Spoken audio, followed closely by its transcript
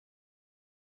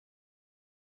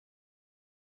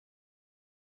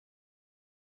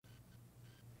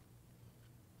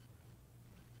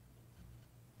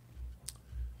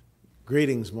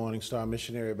Greetings, Morning Star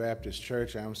Missionary Baptist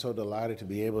Church. I'm so delighted to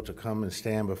be able to come and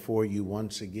stand before you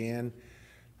once again.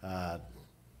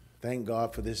 Thank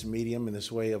God for this medium and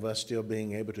this way of us still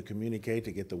being able to communicate,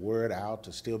 to get the word out,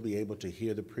 to still be able to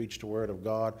hear the preached word of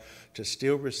God, to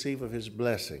still receive of his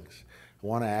blessings. I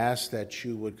want to ask that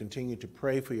you would continue to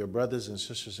pray for your brothers and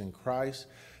sisters in Christ,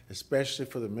 especially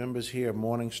for the members here at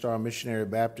Morning Star Missionary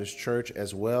Baptist Church,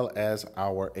 as well as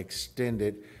our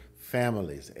extended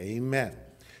families. Amen.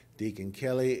 Deacon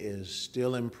Kelly is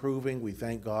still improving. We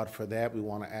thank God for that. We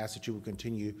want to ask that you will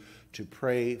continue to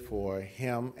pray for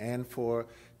him and for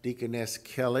Deaconess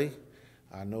Kelly.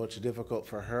 I know it's difficult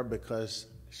for her because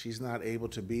she's not able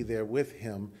to be there with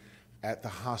him at the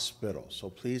hospital.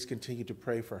 So please continue to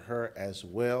pray for her as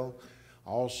well.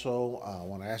 Also, I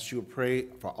want to ask you to pray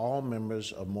for all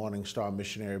members of Morning Star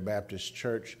Missionary Baptist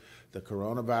Church. The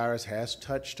coronavirus has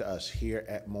touched us here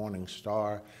at Morning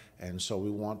Star, and so we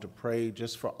want to pray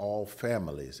just for all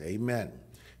families. Amen.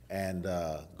 And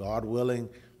God willing,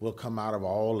 we'll come out of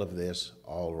all of this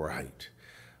all right.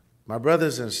 My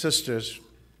brothers and sisters,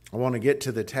 I want to get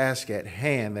to the task at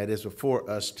hand that is before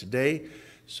us today.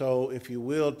 So if you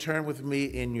will, turn with me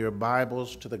in your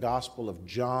Bibles to the Gospel of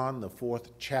John, the 4th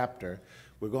chapter.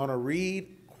 We're going to read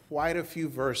quite a few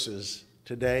verses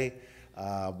today.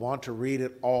 I want to read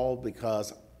it all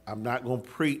because I'm not going to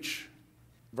preach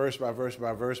verse by verse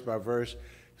by verse by verse.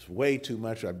 It's way too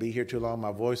much. I'd be here too long.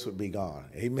 My voice would be gone.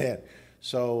 Amen.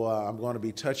 So I'm going to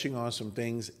be touching on some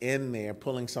things in there,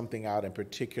 pulling something out in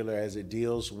particular as it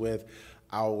deals with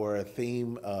our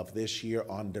theme of this year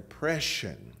on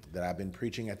depression that I've been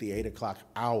preaching at the 8 o'clock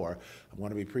hour. I'm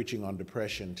going to be preaching on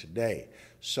depression today.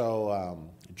 So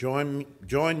join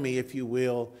me, if you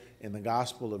will, in the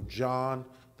Gospel of John,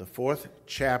 the 4th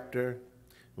chapter.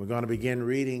 We're going to begin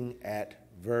reading at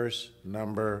verse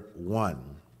number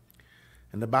 1.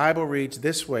 And the Bible reads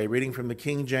this way, reading from the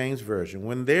King James Version.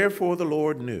 When therefore the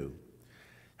Lord knew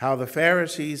how the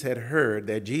Pharisees had heard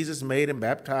that Jesus made and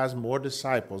baptized more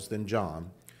disciples than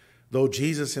John, though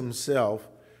Jesus himself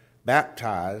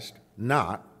baptized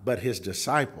not, but his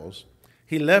disciples,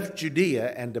 he left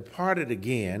Judea and departed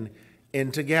again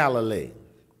into Galilee.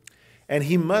 And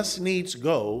he must needs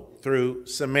go through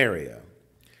Samaria.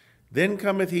 Then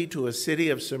cometh he to a city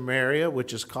of Samaria,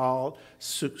 which is called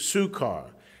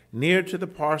Sychar, near to the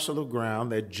parcel of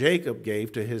ground that Jacob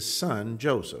gave to his son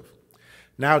Joseph.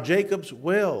 Now Jacob's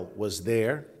well was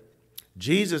there.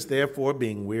 Jesus, therefore,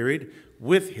 being wearied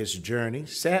with his journey,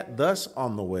 sat thus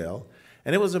on the well,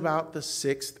 and it was about the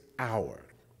 6th hour.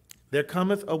 There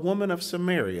cometh a woman of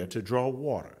Samaria to draw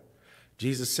water.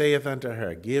 Jesus saith unto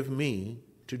her, Give me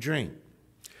to drink.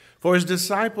 For his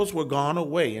disciples were gone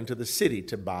away into the city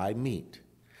to buy meat.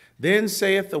 Then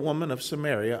saith the woman of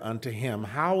Samaria unto him,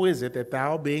 How is it that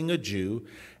thou, being a Jew,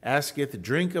 askest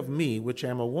drink of me, which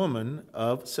am a woman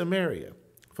of Samaria?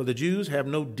 For the Jews have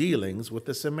no dealings with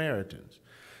the Samaritans.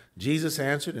 Jesus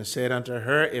answered and said unto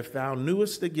her, If thou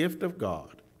knewest the gift of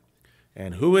God,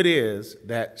 and who it is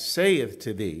that saith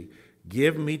to thee,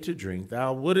 Give me to drink,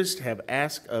 thou wouldest have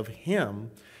asked of him,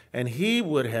 and he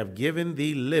would have given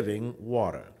thee living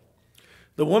water.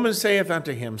 The woman saith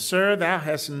unto him, Sir, thou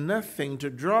hast nothing to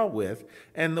draw with,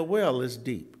 and the well is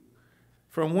deep.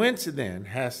 From whence then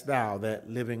hast thou that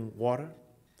living water?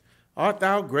 Art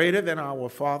thou greater than our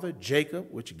father Jacob,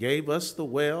 which gave us the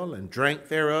well, and drank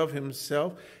thereof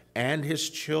himself, and his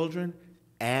children,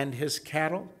 and his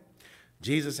cattle?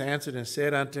 Jesus answered and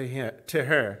said unto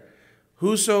her,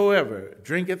 Whosoever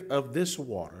drinketh of this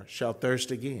water shall thirst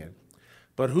again.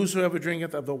 But whosoever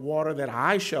drinketh of the water that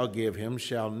I shall give him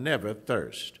shall never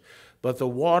thirst. But the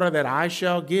water that I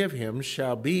shall give him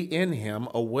shall be in him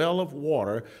a well of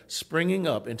water springing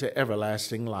up into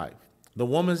everlasting life. The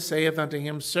woman saith unto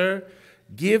him, Sir,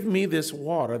 give me this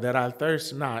water that I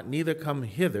thirst not, neither come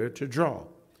hither to draw.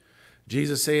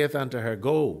 Jesus saith unto her,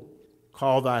 Go,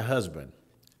 call thy husband,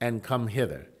 and come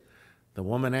hither. The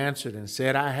woman answered and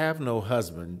said, I have no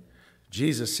husband.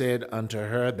 Jesus said unto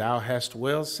her, Thou hast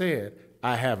well said,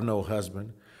 I have no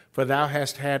husband, for thou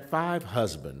hast had 5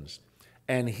 husbands,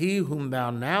 and he whom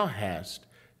thou now hast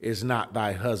is not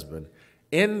thy husband.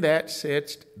 In that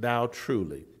saidst thou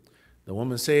truly. The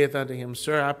woman saith unto him,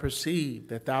 Sir, I perceive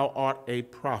that thou art a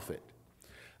prophet.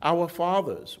 Our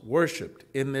fathers worshipped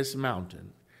in this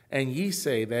mountain, and ye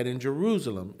say that in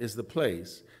Jerusalem is the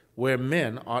place where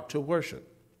men ought to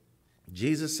worship.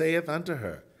 Jesus saith unto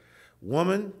her,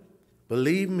 Woman,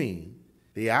 believe me,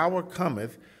 the hour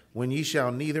cometh when ye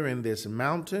shall neither in this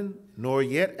mountain nor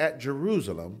yet at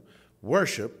Jerusalem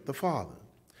worship the Father.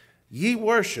 Ye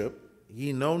worship,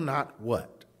 ye know not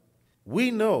what.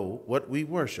 We know what we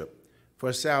worship,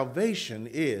 for salvation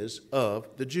is of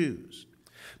the Jews.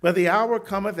 But the hour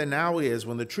cometh, and now is,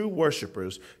 when the true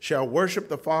worshipers shall worship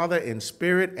the Father in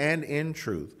spirit and in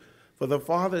truth. For the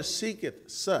Father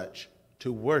seeketh such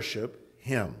to worship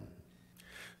him.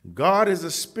 God is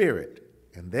a spirit,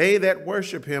 and they that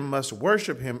worship him must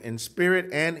worship him in spirit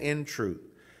and in truth.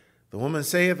 The woman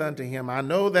saith unto him, I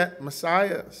know that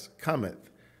Messiah cometh,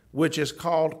 which is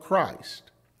called Christ.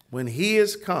 When he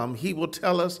is come, he will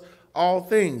tell us all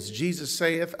things. Jesus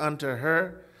saith unto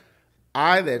her,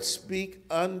 I that speak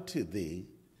unto thee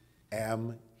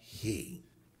am he.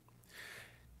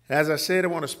 As I said, I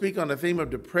want to speak on the theme of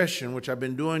depression, which I've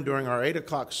been doing during our 8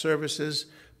 o'clock services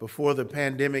before the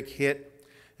pandemic hit.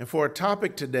 And for a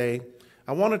topic today,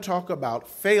 I want to talk about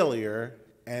failure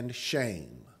and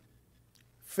shame.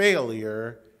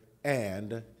 Failure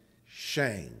and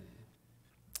shame.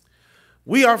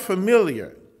 We are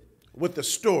familiar with the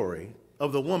story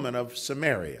of the woman of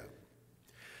Samaria,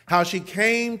 how she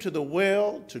came to the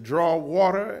well to draw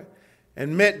water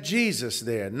and met Jesus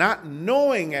there, not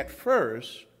knowing at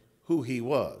first who he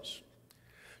was.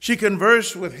 She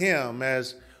conversed with him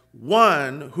as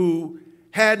one who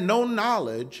had no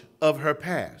knowledge of her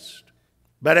past.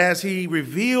 But as he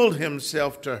revealed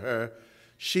himself to her,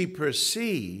 she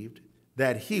perceived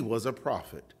that he was a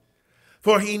prophet.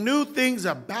 For he knew things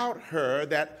about her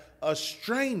that a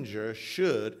stranger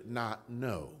should not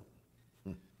know.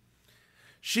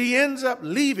 She ends up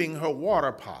leaving her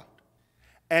water pot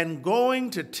and going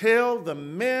to tell the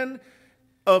men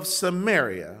of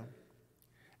Samaria,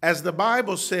 as the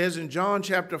Bible says in John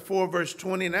chapter 4, verse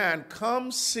 29,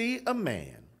 come see a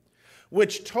man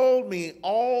which told me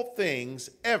all things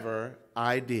ever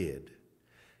I did.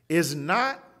 Is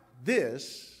not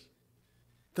this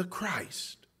the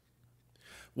Christ?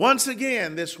 Once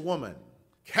again, this woman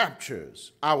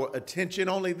captures our attention,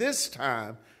 only this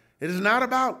time it is not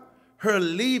about her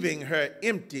leaving her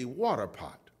empty water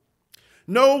pot.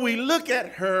 No, we look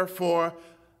at her for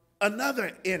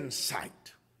another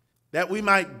insight that we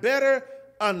might better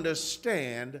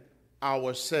understand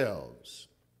ourselves.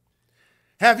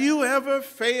 Have you ever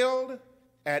failed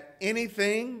at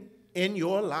anything in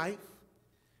your life?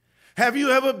 Have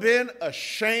you ever been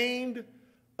ashamed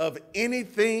of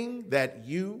anything that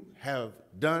you have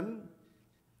done?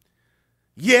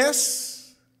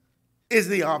 Yes is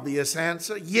the obvious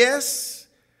answer. Yes,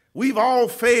 we've all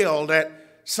failed at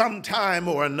some time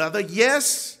or another.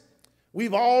 Yes,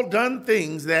 we've all done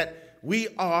things that we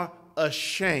are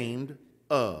ashamed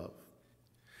of.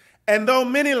 And though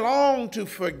many long to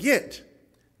forget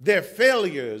their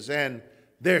failures and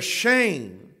their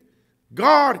shame,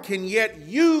 God can yet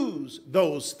use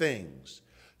those things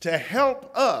to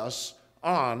help us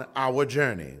on our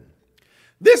journey.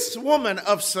 This woman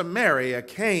of Samaria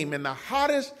came in the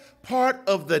hottest part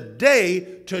of the day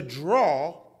to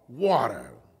draw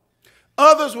water.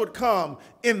 Others would come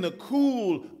in the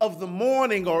cool of the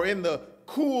morning or in the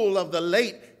cool of the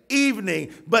late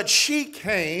evening, but she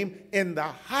came in the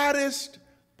hottest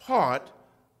part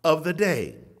of the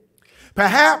day.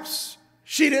 Perhaps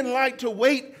she didn't like to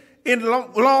wait in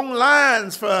long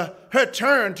lines for her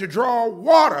turn to draw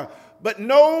water, but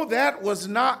no, that was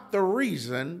not the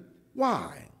reason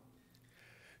why.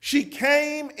 She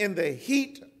came in the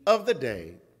heat of the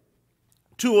day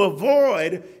to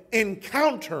avoid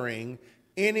encountering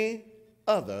any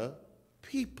other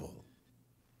people.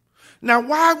 Now,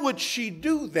 why would she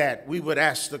do that? We would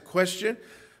ask the question.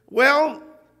 Well,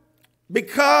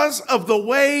 because of the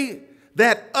way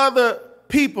that other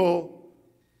people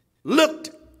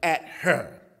looked at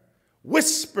her,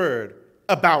 whispered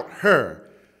about her,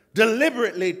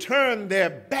 deliberately turned their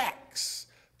backs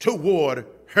toward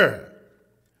her.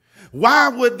 Why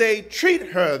would they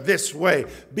treat her this way?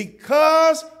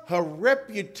 Because her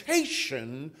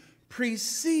reputation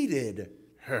preceded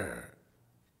her.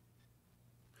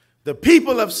 The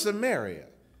people of Samaria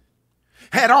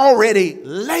had already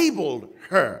labeled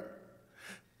her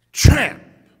tramp,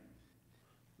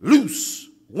 loose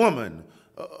woman,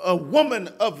 a woman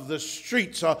of the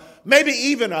streets, or maybe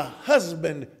even a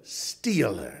husband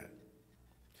stealer.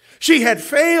 She had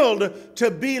failed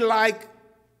to be like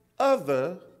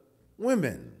other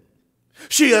women.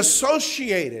 She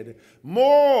associated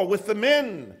more with the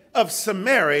men of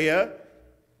Samaria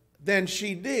than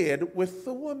she did with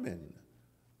the women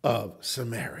of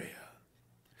Samaria.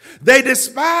 They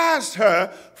despised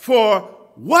her for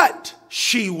what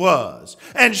she was,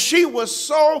 and she was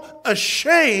so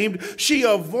ashamed she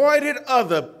avoided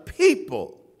other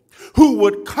people who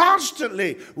would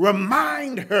constantly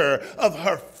remind her of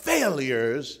her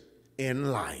failures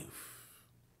in life.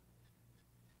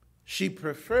 She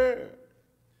preferred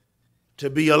to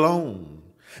be alone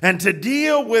and to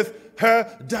deal with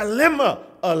her dilemma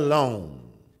alone,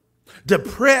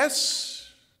 depressed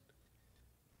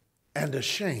and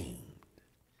ashamed.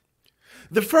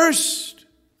 The first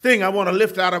thing I want to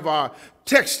lift out of our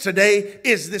text today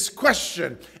is this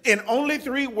question in only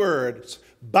 3 words: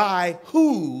 by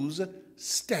whose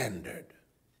standard?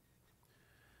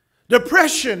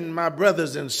 Depression, my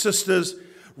brothers and sisters,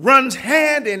 runs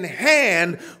hand in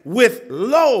hand with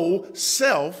low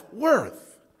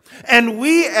self-worth. And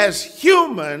we as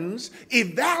humans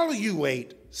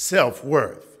evaluate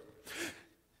self-worth.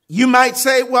 You might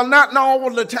say, well, not all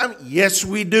the time. Yes,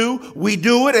 we do. We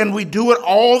do it, and we do it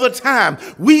all the time.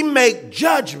 We make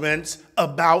judgments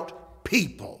about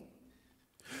people.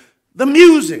 The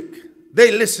music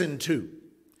they listen to,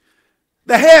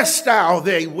 the hairstyle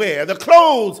they wear, the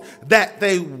clothes that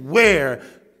they wear,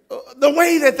 the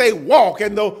way that they walk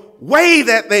and the way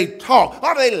that they talk.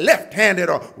 Are they left-handed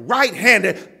or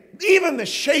right-handed? Even the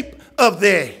shape of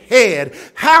their head,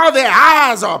 how their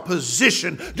eyes are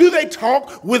positioned. Do they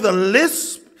talk with a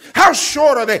lisp? How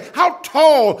short are they? How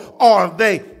tall are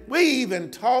they? We even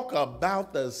talk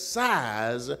about the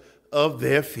size of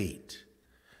their feet.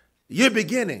 You're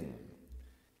beginning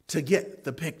to get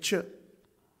the picture.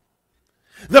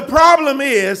 The problem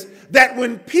is that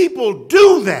when people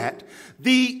do that,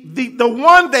 the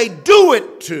one they do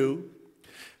it to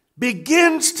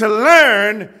begins to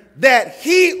learn that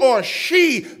he or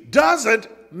she doesn't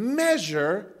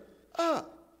measure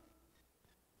up.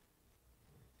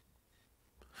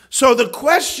 So the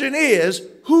question is,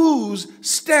 whose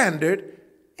standard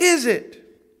is it?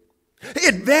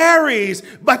 It varies,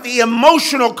 but the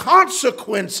emotional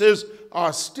consequences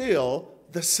are still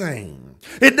the same.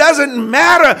 It doesn't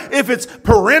matter if it's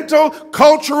parental,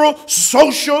 cultural,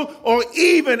 social, or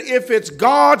even if it's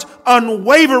God's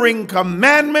unwavering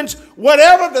commandments.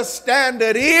 Whatever the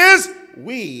standard is,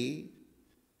 we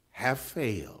have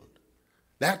failed.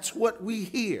 That's what we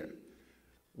hear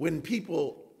when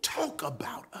people talk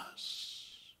about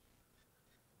us.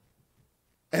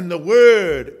 And the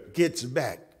word gets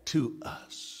back to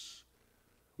us.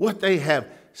 What they have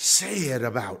said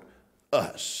about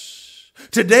us.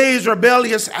 Today's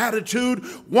rebellious attitude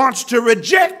wants to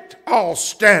reject all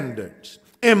standards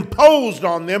imposed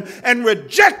on them and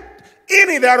reject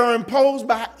any that are imposed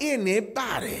by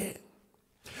anybody.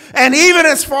 And even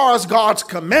as far as God's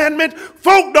commandment,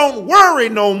 folk don't worry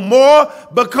no more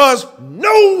because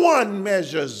no one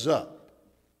measures up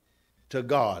to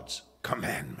God's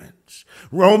commandments.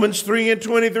 Romans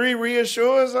 3:23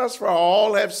 reassures us, for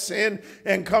all have sinned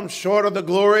and come short of the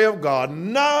glory of God.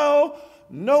 No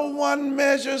one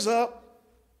measures up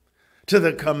to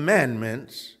the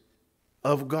commandments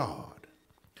of God.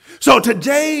 So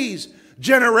today's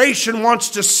generation wants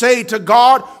to say to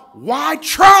God, why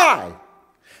try?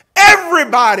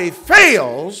 Everybody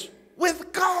fails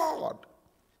with God.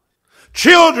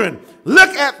 Children look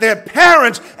at their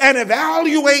parents and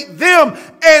evaluate them,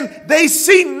 and they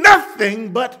see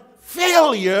nothing but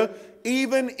failure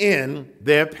even in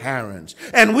their parents.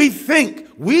 And we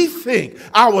think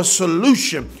our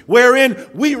solution, wherein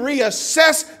we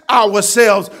reassess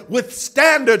ourselves with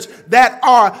standards that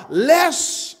are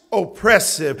less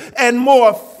oppressive and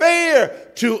more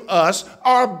fair to us,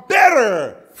 are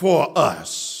better for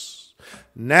us.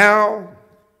 Now,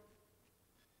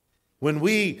 when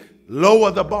we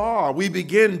lower the bar, we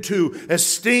begin to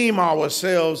esteem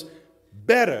ourselves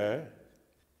better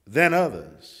than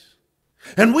others.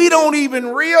 And we don't even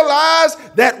realize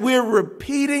that we're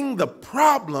repeating the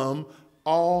problem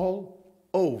all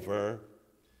over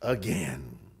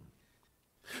again.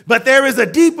 But there is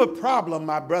a deeper problem,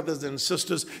 my brothers and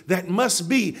sisters, that must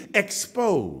be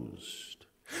exposed.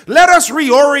 Let us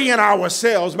reorient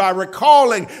ourselves by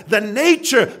recalling the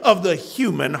nature of the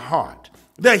human heart.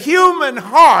 The human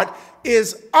heart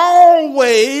is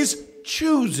always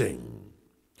choosing.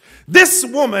 This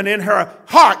woman in her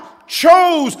heart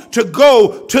chose to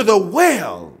go to the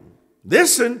well,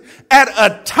 listen, at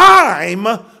a time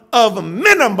of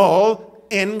minimal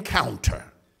encounter.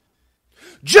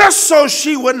 Just so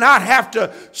she would not have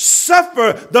to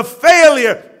suffer the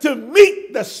failure to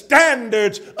meet the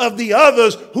standards of the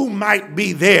others who might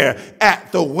be there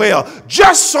at the well.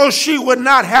 Just so she would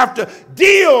not have to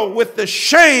deal with the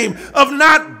shame of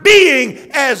not being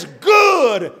as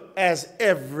good as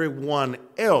everyone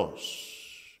else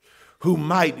who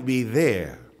might be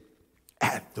there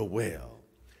at the well.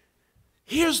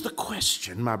 Here's the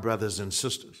question, my brothers and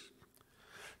sisters.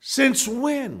 Since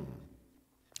when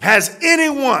has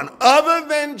anyone other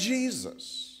than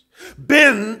Jesus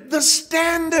been the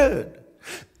standard?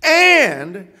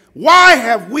 And Why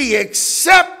have we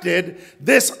accepted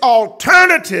this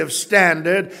alternative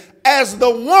standard as the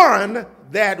one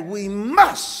that we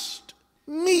must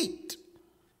meet?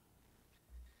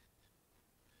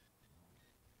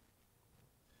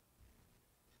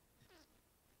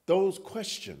 Those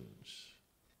questions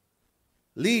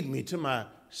lead me to my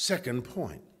second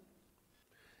point.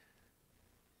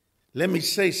 Let me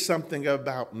say something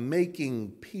about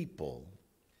making people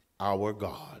our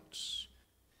gods.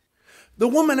 The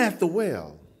woman at the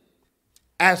well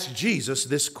asked Jesus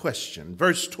this question.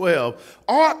 Verse 12,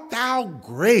 art thou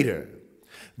greater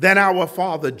than our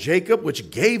father Jacob, which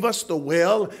gave us the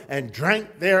well and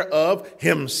drank thereof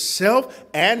himself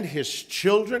and his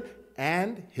children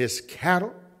and his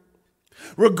cattle?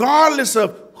 Regardless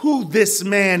of who this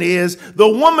man is, the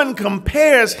woman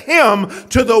compares him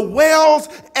to the well's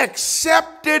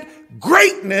accepted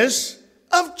greatness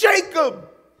of Jacob.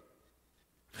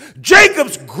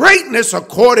 Jacob's greatness,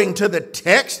 according to the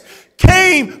text,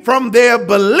 came from their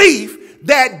belief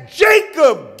that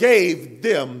Jacob gave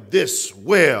them this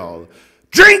well,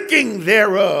 drinking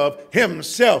thereof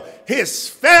himself, his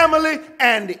family,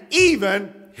 and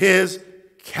even his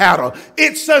cattle.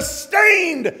 It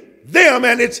sustained them,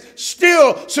 and it's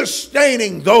still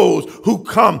sustaining those who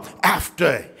come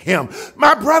after him.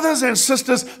 My brothers and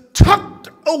sisters, tucked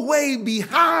away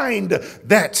behind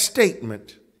that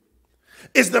statement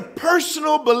is the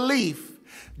personal belief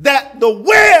that the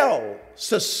well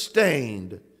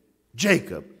sustained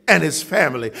Jacob and his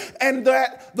family, and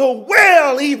that the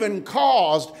well even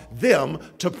caused them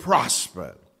to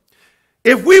prosper.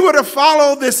 If we were to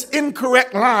follow this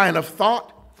incorrect line of thought,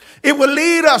 it would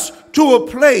lead us to a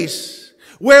place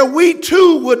where we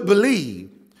too would believe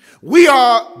we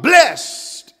are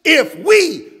blessed if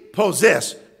we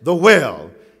possess the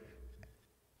well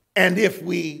and if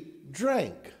we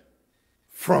drank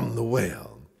from the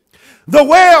well. The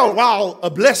well, while a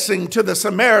blessing to the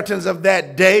Samaritans of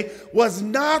that day, was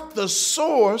not the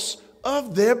source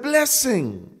of their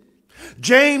blessing.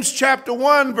 James chapter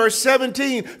 1 verse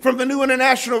 17 from the New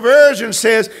International Version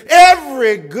says,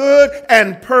 every good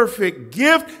and perfect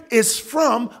gift is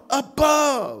from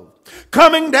above,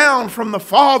 coming down from the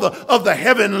Father of the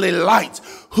heavenly lights,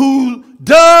 who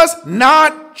does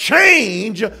not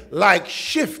change like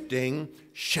shifting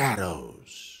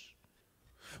shadows.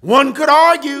 One could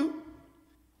argue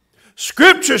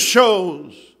Scripture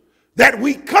shows that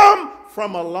we come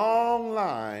from a long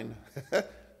line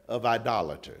of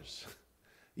idolaters.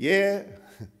 Yeah,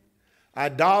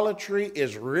 idolatry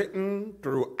is written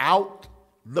throughout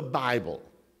the Bible.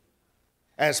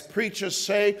 As preachers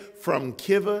say, from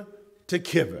kiva to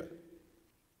kiva.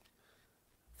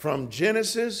 From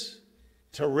Genesis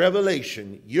to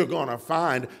Revelation, you're going to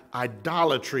find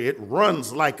idolatry. It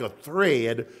runs like a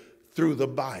thread through the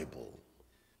Bible.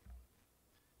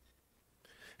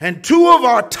 And two of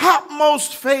our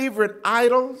topmost favorite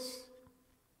idols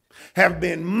have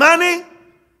been money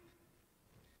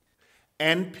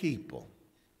and people.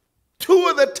 Two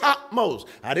of the topmost.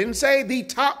 I didn't say the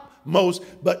topmost,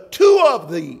 but two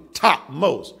of the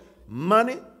topmost.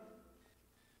 Money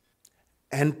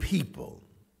and people.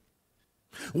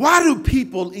 Why do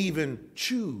people even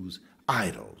choose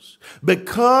idols?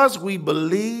 Because we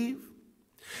believe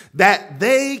that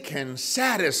they can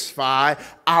satisfy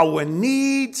our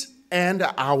needs and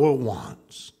our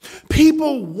wants.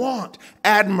 People want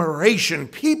admiration.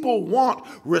 People want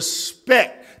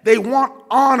respect. They want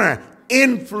honor,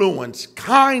 influence,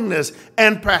 kindness,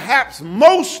 and perhaps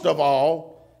most of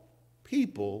all,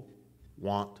 people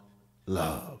want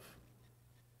love.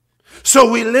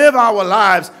 So we live our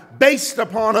lives based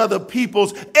upon other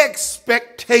people's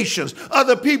expectations,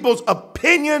 other people's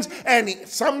opinions, and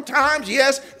sometimes,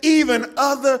 yes, even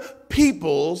other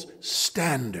people's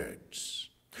standards.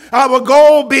 Our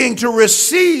goal being to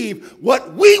receive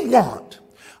what we want,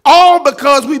 all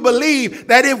because we believe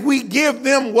that if we give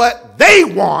them what they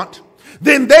want,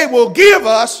 then they will give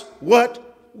us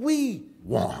what we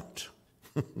want.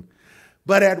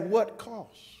 But at what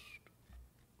cost?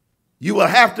 You will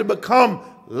have to become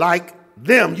like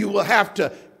them. You will have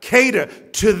to cater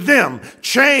to them,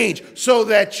 change so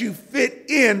that you fit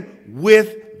in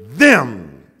with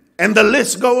them. And the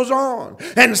list goes on.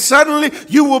 And suddenly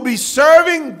you will be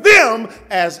serving them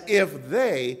as if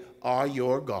they are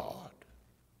your God.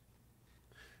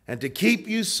 And to keep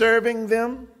you serving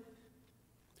them,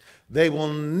 they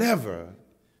will never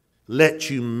let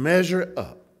you measure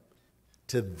up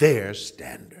to their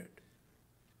standard.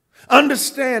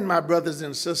 Understand, my brothers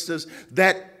and sisters,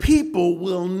 that people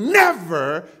will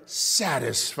never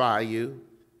satisfy you.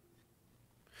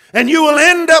 And you will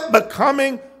end up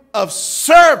becoming a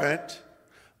servant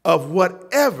of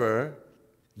whatever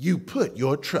you put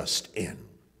your trust in.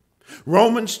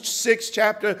 Romans 6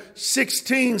 chapter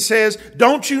 16 says,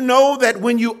 don't you know that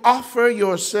when you offer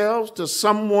yourselves to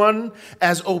someone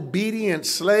as obedient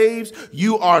slaves,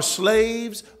 you are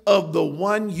slaves of the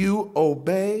one you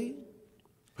obey?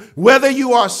 Whether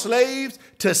you are slaves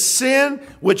to sin,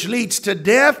 which leads to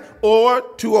death, or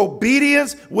to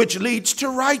obedience, which leads to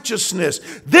righteousness.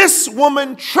 This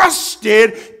woman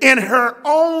trusted in her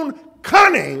own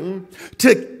cunning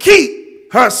to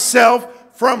keep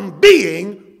herself from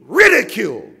being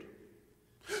ridiculed.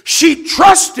 She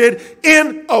trusted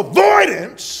in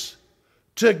avoidance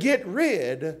to get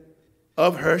rid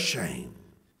of her shame.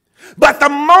 But the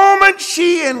moment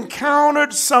she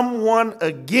encountered someone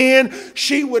again,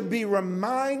 she would be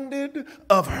reminded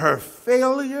of her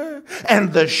failure,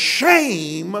 and the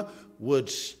shame would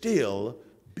still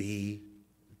be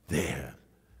there.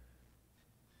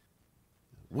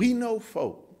 We know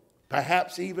folk,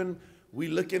 perhaps even we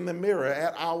look in the mirror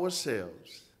at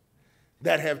ourselves,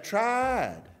 that have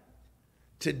tried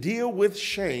to deal with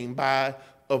shame by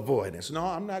avoidance. No,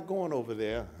 I'm not going over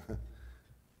there.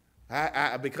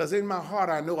 Because in my heart,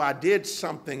 I know I did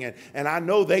something, and I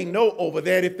know they know over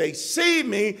there. If they see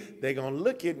me, they're going to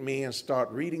look at me and start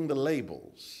reading the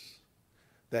labels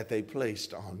that they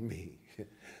placed on me.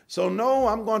 So no,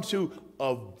 I'm going to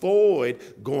avoid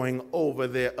going over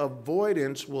there.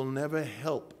 Avoidance will never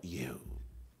help you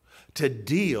to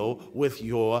deal with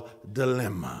your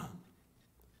dilemma.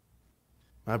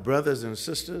 My brothers and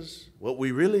sisters, what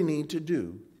we really need to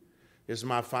do is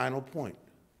my final point.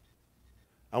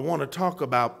 I want to talk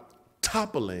about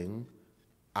toppling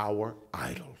our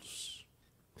idols.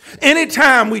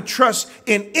 Anytime we trust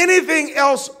in anything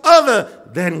else other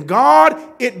than God,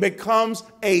 it becomes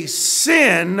a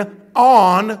sin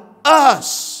on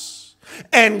us.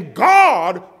 And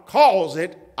God calls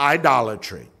it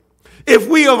idolatry. If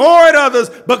we avoid others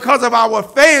because of our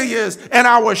failures and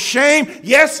our shame,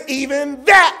 yes, even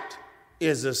that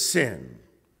is a sin.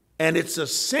 And it's a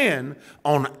sin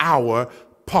on our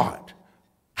part.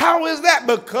 How is that?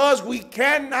 Because we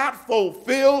cannot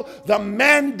fulfill the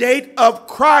mandate of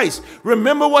Christ.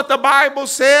 Remember what the Bible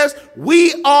says?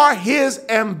 We are his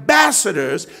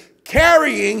ambassadors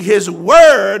carrying his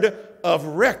word of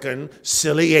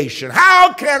reconciliation.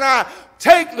 How can I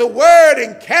take the word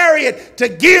and carry it to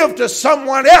give to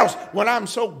someone else when I'm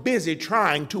so busy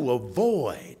trying to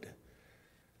avoid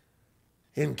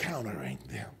encountering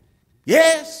them?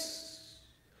 Yes,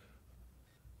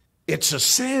 it's a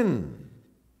sin.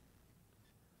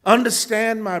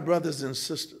 Understand, my brothers and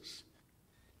sisters,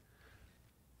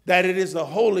 that it is the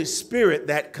Holy Spirit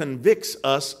that convicts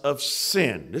us of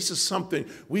sin. This is something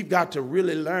we've got to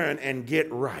really learn and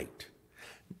get right.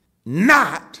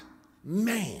 Not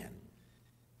man.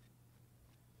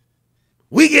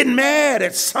 We get mad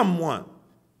at someone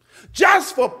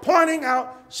just for pointing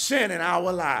out sin in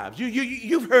our lives.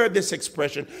 You've heard this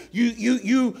expression.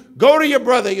 You go to your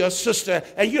brother, your sister,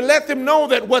 and you let them know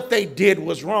that what they did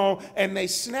was wrong, and they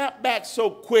snap back so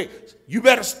quick. You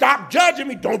better stop judging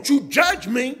me. Don't you judge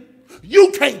me.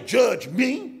 You can't judge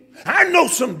me. I know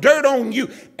some dirt on you.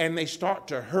 And they start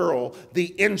to hurl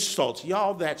the insults.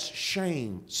 Y'all, that's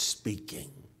shame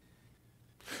speaking.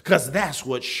 Because that's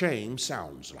what shame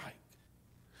sounds like.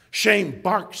 Shame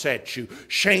barks at you.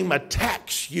 Shame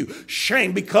attacks you.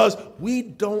 Shame, because we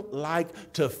don't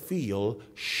like to feel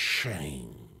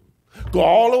shame. Go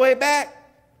all the way back.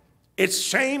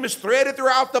 Shame is threaded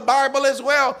throughout the Bible as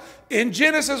well. In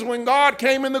Genesis, when God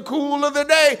came in the cool of the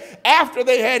day, after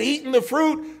they had eaten the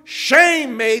fruit,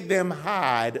 shame made them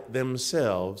hide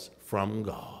themselves from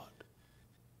God.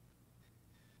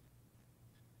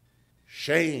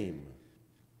 Shame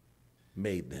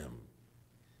made them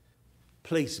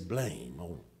place blame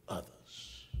on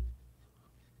others.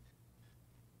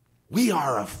 We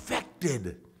are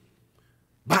affected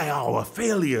by our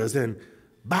failures and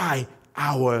by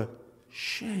our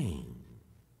shame.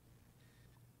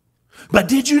 But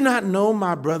did you not know,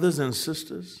 my brothers and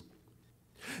sisters,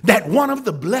 that one of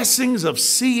the blessings of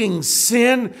seeing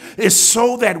sin is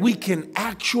so that we can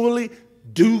actually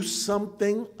do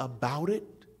something about it?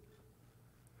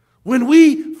 When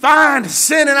we find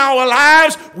sin in our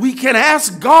lives, we can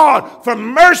ask God for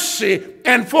mercy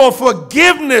and for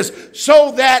forgiveness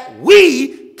so that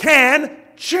we can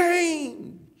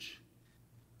change.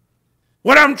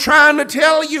 What I'm trying to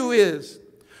tell you is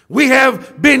we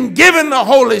have been given the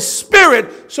Holy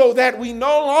Spirit so that we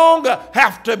no longer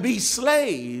have to be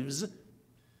slaves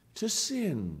to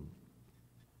sin.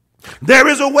 There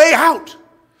is a way out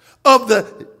of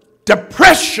the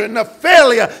depression, of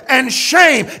failure, and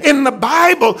shame. In the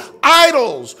Bible,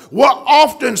 idols were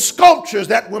often sculptures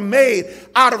that were made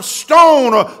out of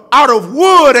stone or out of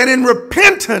wood, and in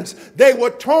repentance, they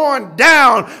were torn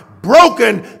down,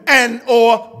 broken, and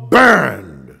or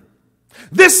burned.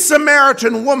 This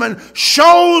Samaritan woman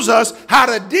shows us how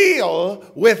to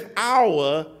deal with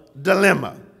our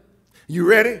dilemma. You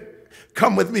ready?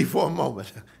 Come with me for a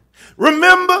moment.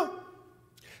 Remember,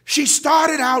 she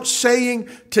started out saying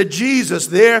to Jesus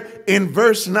there in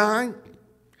verse 9,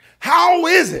 "How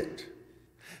is it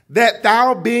that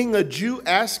thou, being a Jew,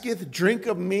 asketh drink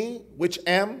of me, which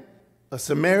am a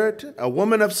Samaritan, a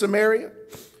woman of Samaria?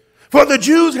 For the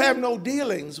Jews have no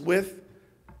dealings with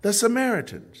the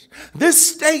Samaritans." This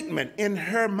statement in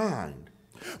her mind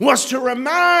was to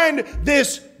remind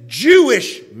this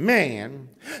Jewish man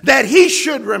that he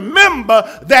should remember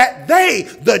that they,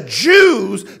 the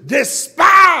Jews,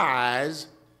 despise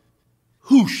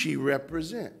who she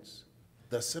represents,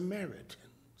 the Samaritans.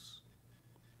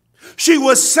 She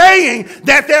was saying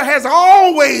that there has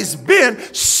always been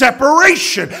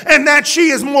separation and that she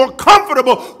is more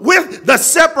comfortable with the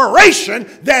separation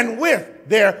than with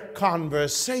their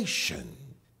conversation.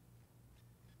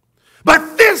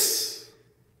 But this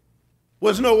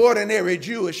was no ordinary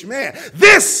Jewish man.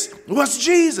 This was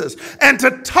Jesus. And to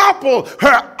topple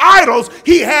her idols,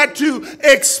 he had to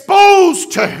expose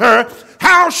to her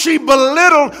how she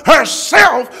belittled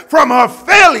herself from her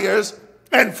failures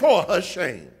and for her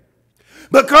shame.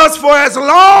 Because for as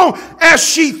long as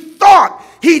she thought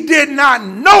he did not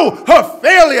know her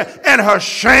failure and her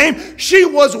shame, she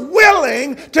was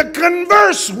willing to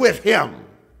converse with him.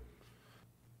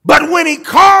 But when he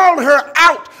called her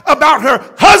out about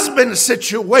her husband's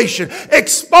situation,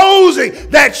 exposing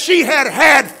that she had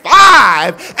had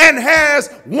 5 and has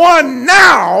one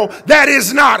now that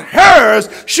is not hers,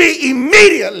 she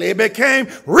immediately became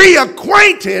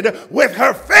reacquainted with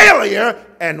her failure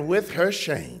and with her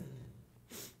shame.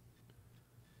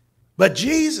 But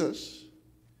Jesus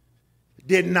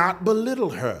did not belittle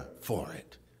her for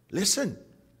it. Listen.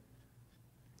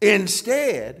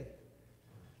 Instead,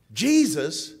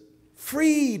 Jesus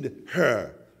freed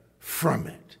her from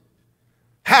it.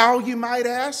 How, you might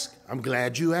ask? I'm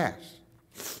glad you asked.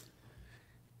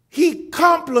 He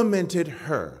complimented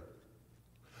her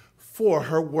for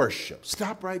her worship.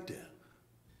 Stop right there.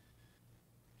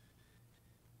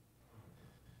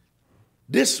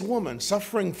 This woman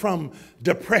suffering from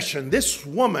depression, this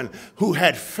woman who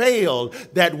had failed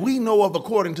that we know of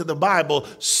according to the Bible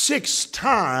 6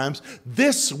 times,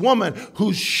 this woman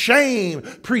whose shame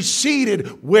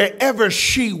preceded wherever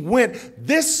she went,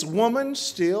 this woman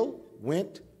still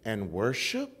went and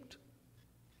worshiped.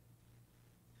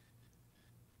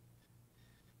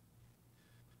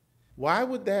 Why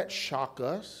would that shock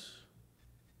us?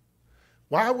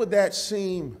 Why would that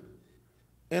seem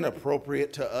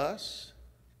inappropriate to us?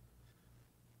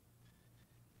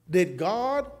 Did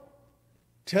God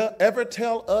ever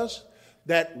tell us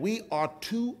that we are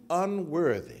too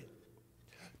unworthy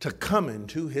to come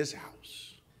into his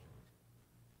house?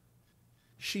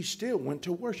 She still went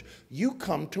to worship. You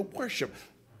come to worship.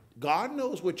 God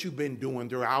knows what you've been doing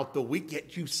throughout the week,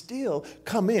 yet you still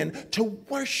come in to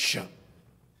worship.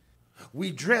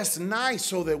 We dress nice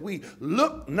so that we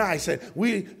look nice and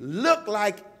we look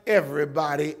like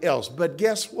everybody else. But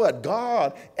guess what?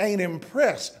 God ain't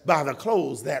impressed by the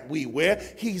clothes that we wear.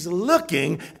 He's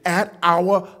looking at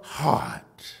our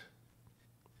heart.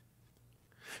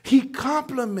 He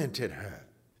complimented her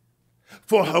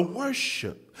for her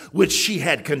worship, which she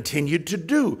had continued to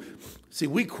do. See,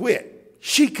 we quit.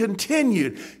 She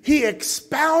continued. He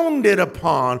expounded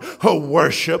upon her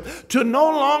worship to no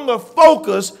longer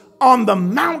focus on the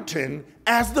mountain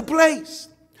as the place,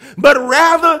 but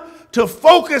rather to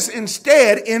focus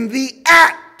instead in the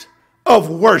act of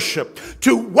worship,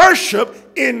 to worship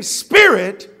in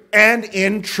spirit and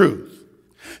in truth.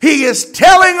 He is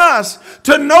telling us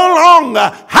to no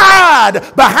longer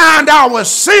hide behind our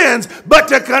sins, but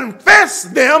to confess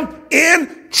them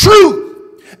in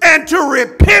truth and to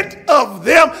repent of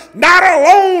them, not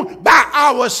alone by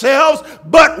ourselves,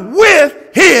 but with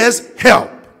his help.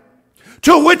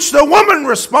 To which the woman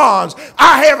responds,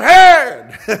 I have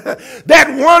heard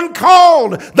that one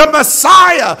called the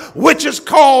Messiah, which is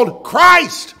called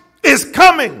Christ, is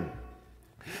coming.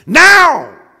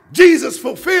 Now, Jesus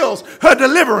fulfills her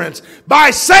deliverance by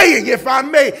saying, if I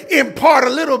may impart a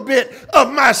little bit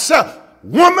of myself,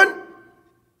 woman,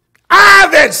 I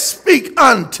that speak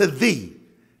unto thee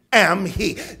am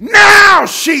he. Now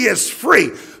she is free.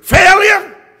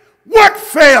 Failure? What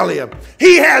failure?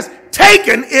 He has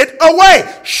taken it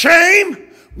away.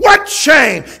 Shame? What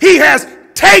shame? He has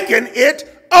taken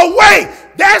it away.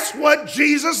 That's what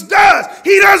Jesus does.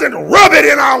 He doesn't rub it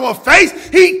in our face.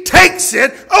 He takes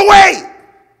it away.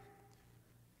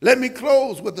 Let me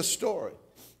close with a story.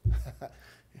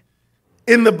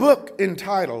 In the book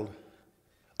entitled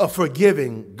A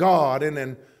Forgiving God in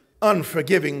an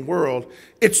Unforgiving World,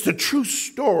 it's the true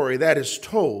story that is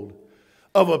told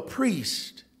of a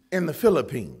priest in the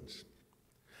Philippines,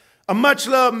 a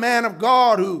much-loved man of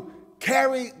God who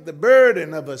carried the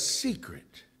burden of a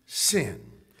secret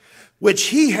sin, which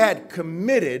he had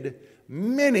committed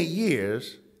many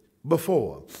years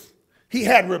before. He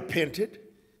had repented,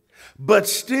 but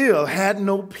still had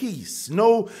no peace,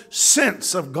 no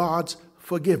sense of God's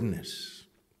forgiveness.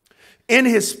 In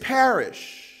his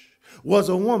parish was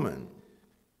a woman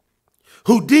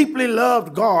who deeply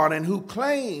loved God and who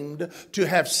claimed to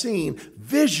have seen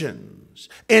visions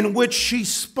in which she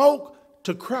spoke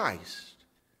to Christ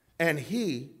and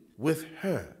he with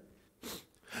her.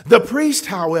 The priest,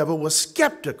 however, was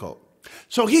skeptical,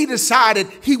 so he decided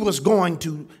he was going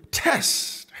to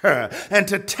test her. And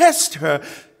to test her,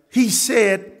 he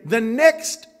said, the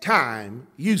next time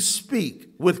you speak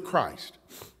with Christ,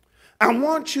 I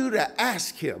want you to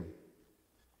ask him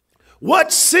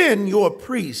what sin your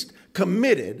priest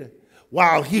committed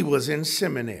while he was in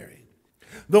seminary.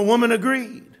 The woman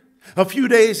agreed. A few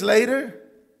days later,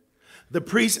 the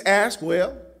priest asked,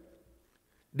 well,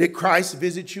 did Christ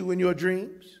visit you in your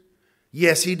dreams?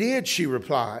 Yes, he did, she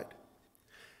replied.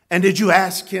 And did you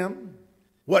ask him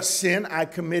what sin I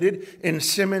committed in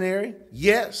seminary?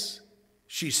 Yes,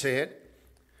 she said.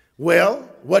 Well,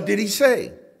 what did he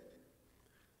say?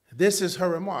 This is her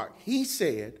remark. He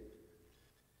said,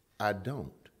 I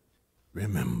don't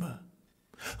remember.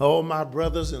 Oh, my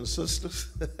brothers and sisters.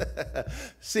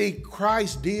 See,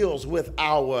 Christ deals with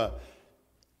our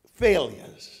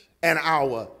failures and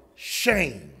our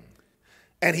shame.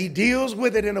 And he deals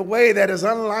with it in a way that is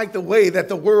unlike the way that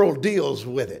the world deals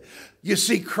with it. You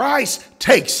see, Christ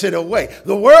takes it away.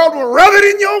 The world will rub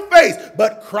it in your face,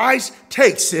 but Christ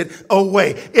takes it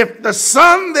away. If the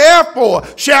Son, therefore,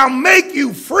 shall make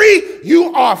you free,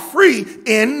 you are free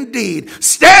indeed.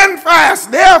 Stand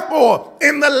fast, therefore,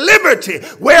 in the liberty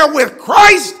wherewith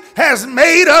Christ has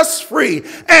made us free,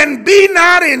 and be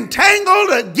not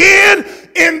entangled again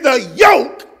in the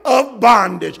yoke of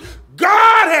bondage.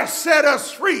 God has set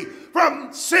us free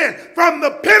from sin, from the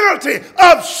penalty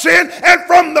of sin, and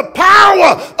from the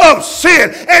power of sin.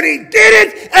 And he did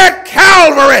it at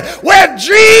Calvary, where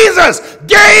Jesus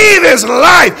gave his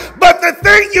life. But the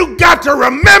thing you got to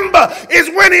remember is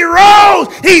when he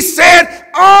rose, he said,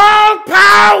 all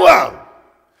power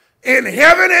in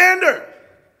heaven and earth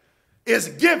is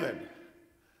given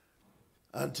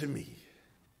unto me.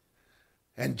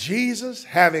 And Jesus,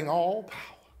 having all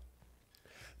power,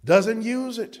 doesn't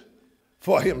use it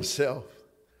for himself,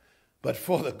 but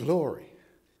for the glory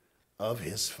of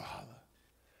his Father.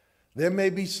 There may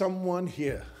be someone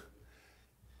here,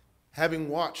 having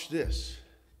watched this,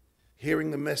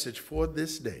 hearing the message for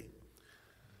this day.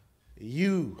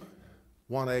 You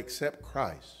want to accept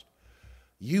Christ.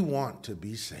 You want to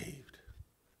be saved.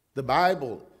 The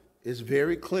Bible is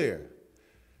very clear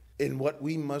in what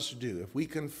we must do. If we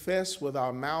confess with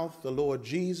our mouth the Lord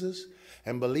Jesus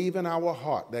and believe in our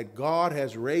heart that God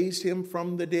has raised him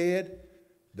from the dead,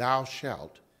 thou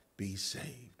shalt be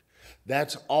saved.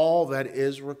 That's all that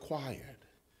is required.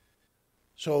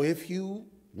 So if you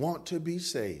want to be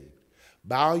saved,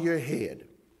 bow your head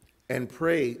and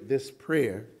pray this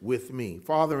prayer with me.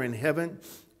 Father in heaven,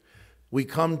 we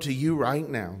come to you right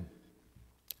now,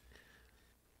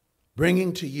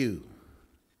 bringing to you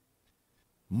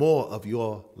more of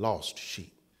your lost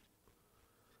sheep.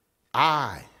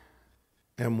 I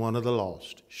am one of the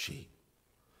lost sheep.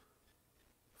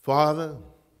 Father,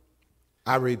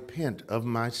 I repent of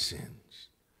my sins.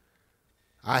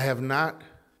 I have not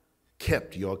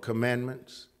kept your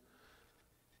commandments.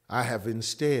 I have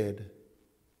instead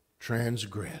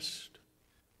transgressed.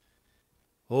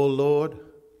 Oh Lord,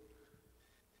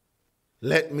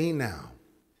 let me now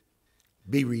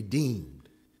be redeemed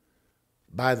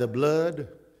by the blood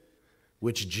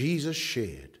which Jesus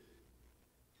shed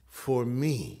for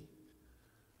me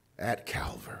at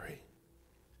Calvary.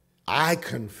 I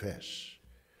confess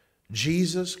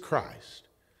Jesus Christ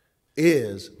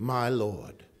is my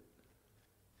Lord,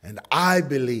 and I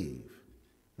believe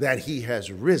that he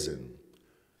has risen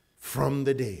from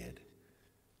the dead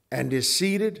and is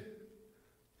seated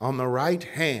on the right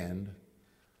hand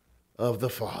of the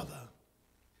Father,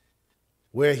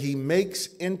 where he makes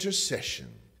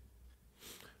intercession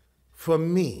for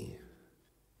me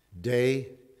day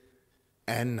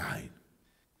and night.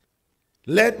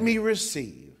 Let me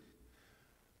receive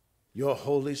your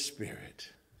Holy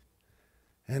Spirit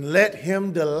and let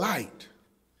him delight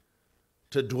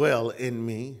to dwell in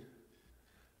me.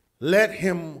 Let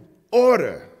him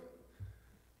order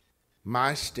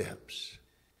my steps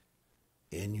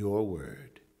in your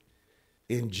word.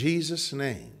 In Jesus'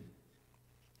 name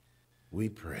we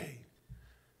pray.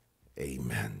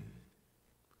 Amen.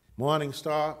 Morning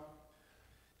Star,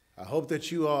 I hope that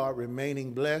you are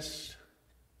remaining blessed.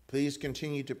 Please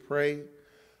continue to pray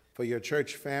for your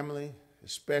church family,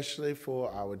 especially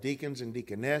for our deacons and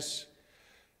deaconess,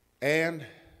 and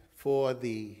for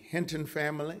the Hinton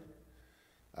family.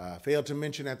 I failed to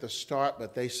mention at the start,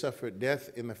 but they suffered death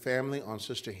in the family on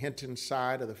Sister Hinton's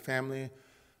side of the family.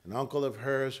 An uncle of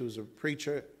hers who's a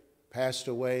preacher passed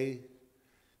away.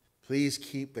 Please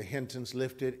keep the Hintons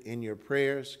lifted in your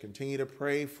prayers. Continue to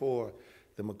pray for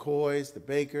the McCoys, the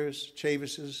Bakers,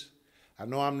 Chavises. I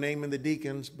know I'm naming the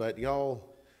deacons, but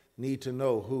y'all need to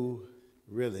know who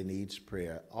really needs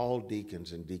prayer. All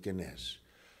deacons and deaconess.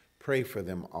 Pray for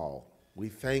them all. We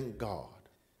thank God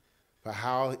for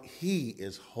how he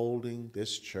is holding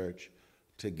this church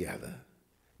together.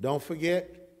 Don't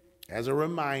forget, as a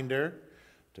reminder,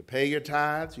 to pay your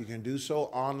tithes. You can do so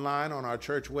online on our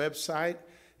church website.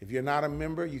 If you're not a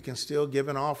member, you can still give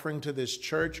an offering to this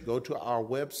church. Go to our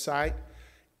website,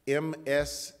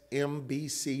 msmbcd.com.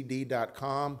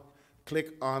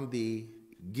 Click on the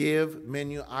Give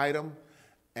menu item,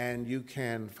 and you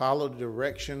can follow the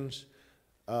directions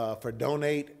for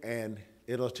donate, and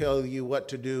it'll tell you what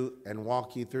to do and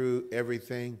walk you through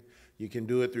everything. You can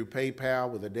do it through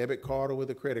PayPal with a debit card or with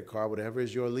a credit card, whatever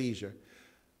is your leisure.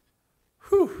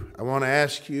 I want to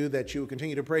ask you that you will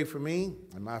continue to pray for me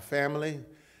and my family.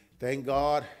 Thank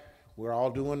God we're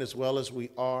all doing as well as we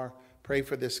are. Pray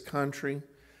for this country.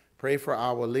 Pray for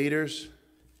our leaders.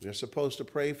 We're supposed to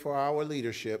pray for our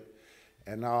leadership.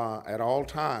 And at all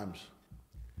times,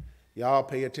 y'all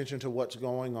pay attention to what's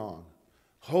going on.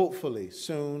 Hopefully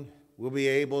soon we'll be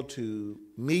able to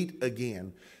meet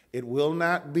again. It will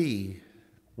not be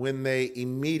when they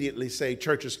immediately say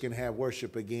churches can have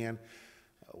worship again.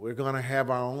 We're going to have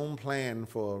our own plan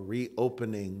for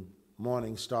reopening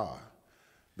Morning Star,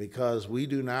 because we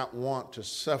do not want to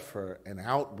suffer an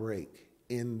outbreak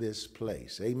in this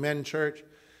place. Amen, church?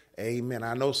 Amen.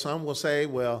 I know some will say,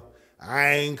 well, I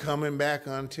ain't coming back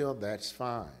until. That's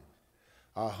fine.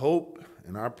 Our hope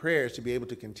and our prayer is to be able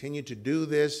to continue to do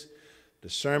this. The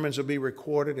sermons will be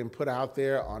recorded and put out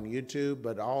there on YouTube,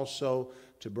 but also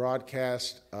to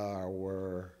broadcast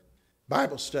our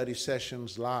Bible study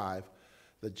sessions live,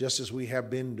 just as we have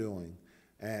been doing.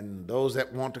 And those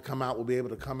that want to come out will be able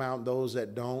to come out. Those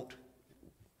that don't,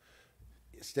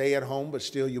 stay at home, but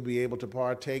still you'll be able to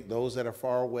partake. Those that are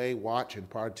far away, watch and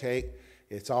partake.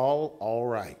 It's all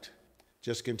right.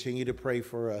 Just continue to pray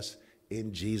for us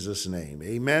in Jesus' name.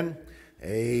 Amen.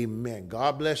 Amen.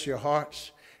 God bless your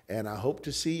hearts, and I hope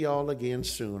to see y'all again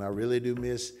soon. I really do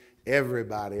miss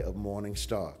everybody of Morning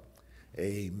Star.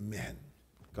 Amen.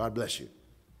 God bless you.